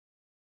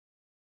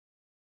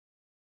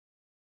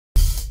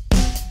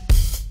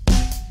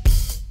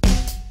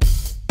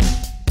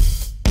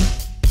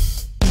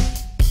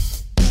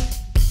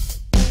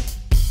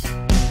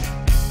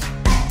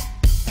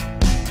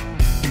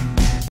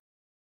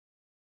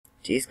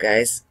Geez,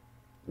 guys,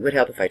 it would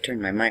help if I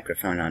turned my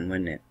microphone on,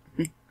 wouldn't it?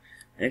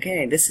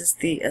 Okay, this is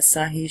the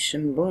Asahi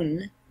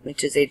Shimbun,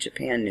 which is a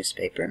Japan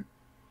newspaper.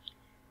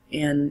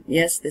 And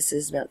yes, this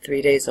is about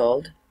 3 days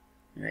old.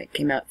 Alright,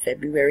 came out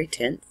February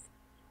 10th.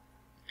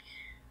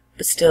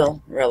 But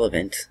still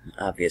relevant,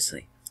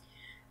 obviously.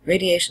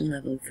 Radiation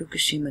level in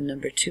Fukushima No.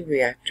 2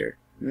 reactor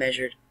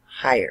measured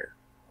higher.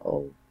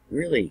 Oh,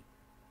 really?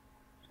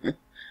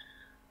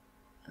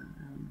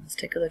 Let's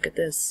take a look at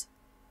this.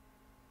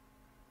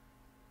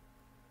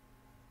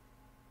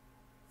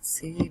 Let's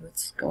see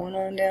what's going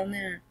on down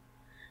there.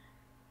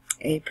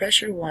 A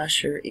pressure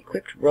washer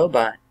equipped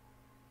robot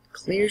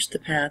clears the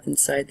path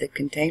inside the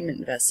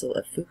containment vessel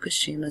of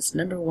Fukushima's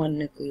No. 1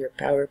 nuclear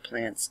power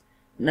plant's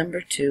No.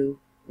 2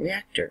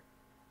 reactor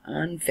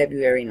on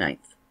February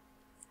 9th.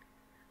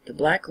 The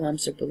black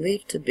lumps are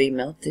believed to be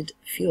melted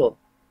fuel.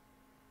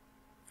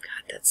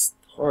 God, that's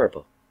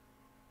horrible.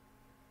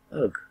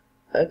 Ugh.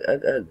 Ugh,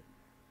 ugh, ugh.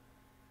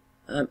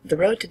 The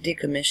road to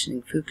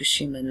decommissioning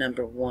Fukushima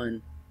No.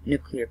 1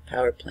 nuclear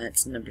power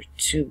plant's No.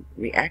 2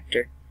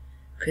 reactor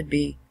could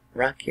be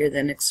rockier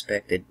than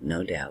expected,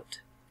 no doubt,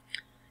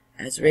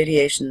 as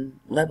radiation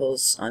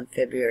levels on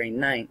February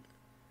 9th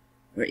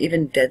were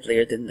even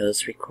deadlier than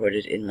those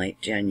recorded in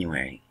late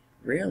January.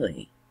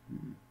 Really?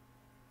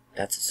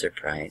 That's a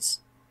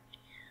surprise.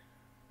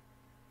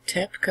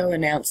 TEPCO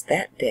announced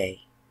that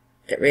day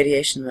that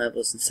radiation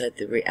levels inside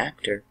the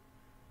reactor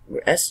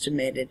were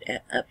estimated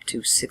at up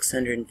to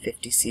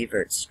 650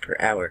 sieverts per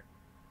hour,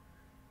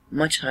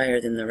 much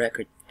higher than the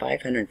record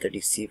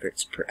 530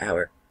 sieverts per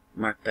hour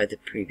marked by the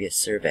previous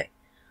survey.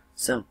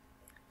 So,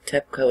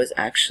 TEPCO is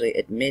actually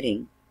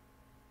admitting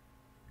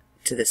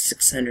to the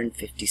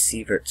 650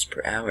 sieverts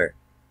per hour.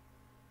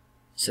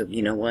 So,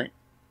 you know what?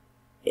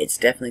 It's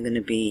definitely going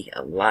to be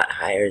a lot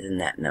higher than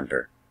that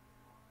number.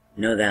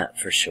 Know that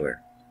for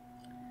sure.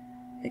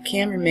 The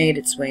camera made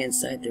its way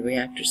inside the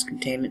reactor's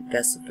containment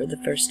vessel for the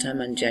first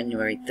time on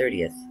January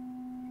 30th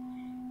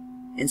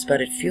and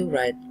spotted fuel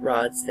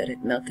rods that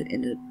had melted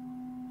into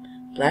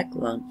black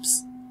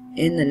lumps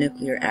in the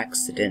nuclear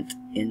accident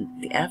in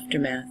the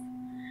aftermath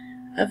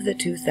of the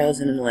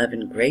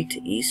 2011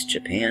 Great East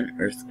Japan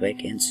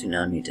earthquake and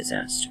tsunami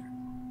disaster.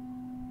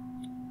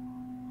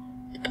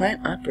 The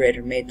plant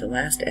operator made the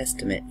last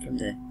estimate from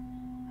the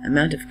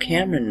amount of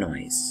camera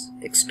noise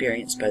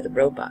experienced by the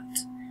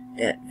robot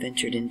that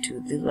ventured into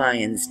the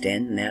lion's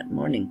den that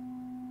morning.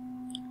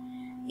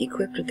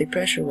 Equipped with a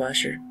pressure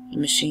washer, the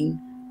machine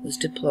was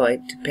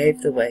deployed to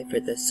pave the way for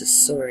the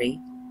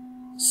Sasori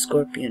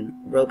Scorpion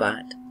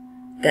robot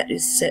that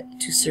is set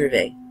to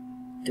survey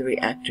the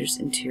reactor's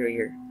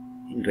interior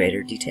in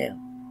greater detail.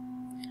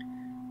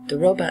 The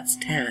robot's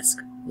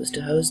task was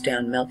to hose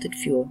down melted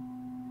fuel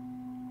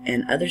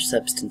and other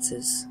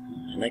substances,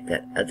 I like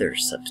that, other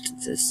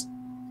substances,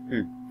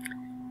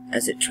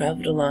 as it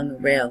traveled along a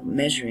rail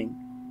measuring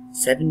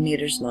 7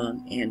 meters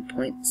long and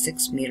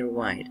 0.6 meter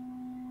wide,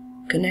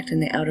 connecting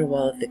the outer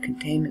wall of the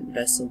containment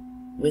vessel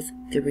with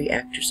the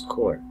reactor's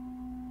core.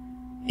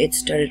 It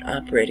started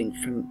operating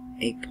from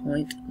a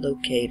point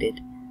located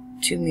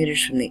 2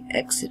 meters from the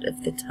exit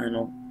of the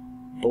tunnel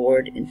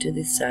bored into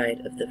the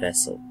side of the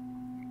vessel.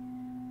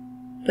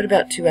 But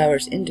about 2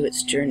 hours into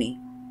its journey,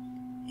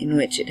 in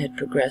which it had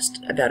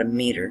progressed about a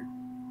meter,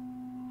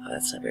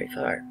 that's not very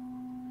far,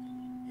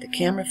 the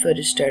camera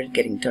footage started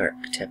getting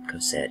dark,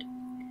 TEPCO said.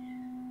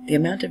 The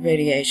amount of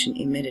radiation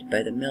emitted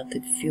by the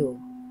melted fuel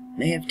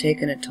may have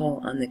taken a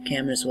toll on the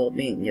camera's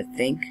well-being. You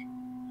think?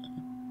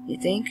 You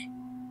think?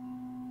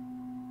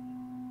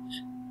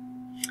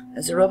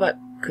 As the robot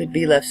could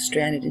be left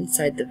stranded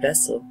inside the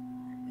vessel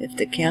if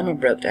the camera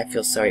broke. I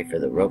feel sorry for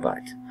the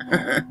robot.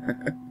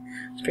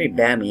 It's pretty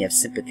bad when you have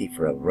sympathy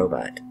for a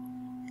robot.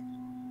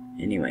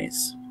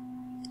 Anyways.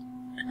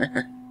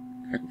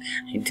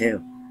 I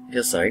do. I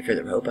feel sorry for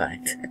the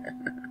robot.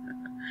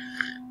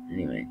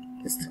 Anyway.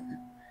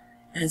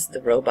 As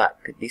the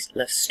robot could be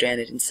left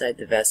stranded inside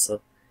the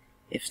vessel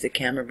if the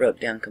camera broke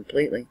down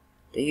completely,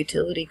 the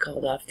utility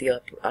called off the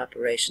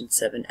operation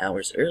 7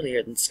 hours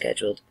earlier than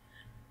scheduled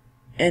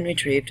and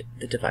retrieved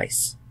the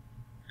device.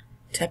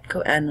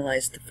 TEPCO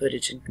analyzed the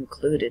footage and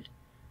concluded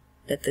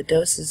that the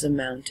doses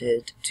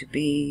amounted to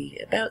be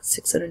about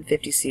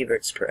 650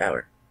 sieverts per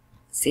hour.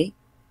 See?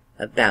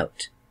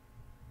 About.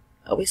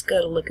 Always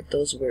gotta look at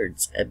those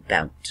words,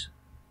 about.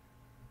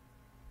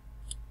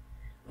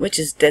 Which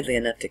is deadly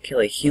enough to kill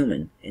a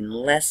human in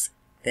less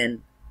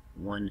than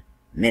 1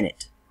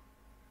 minute.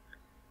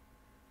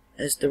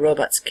 As the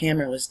robot's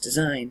camera was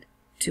designed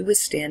to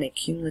withstand a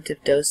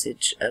cumulative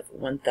dosage of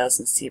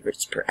 1,000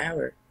 sieverts per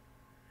hour,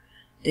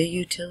 the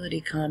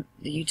utility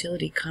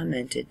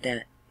commented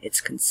that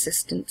it's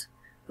consistent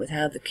with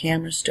how the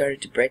camera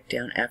started to break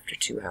down after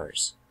 2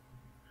 hours.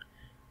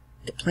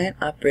 The plant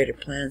operator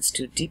plans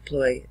to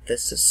deploy the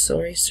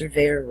Sasori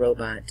Surveyor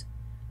robot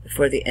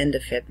before the end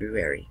of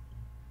February.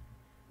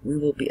 We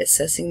will be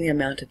assessing the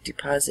amount of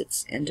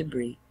deposits and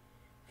debris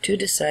to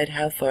decide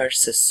how far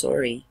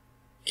Sasori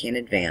can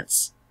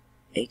advance,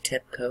 a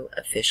TEPCO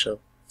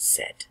official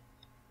said.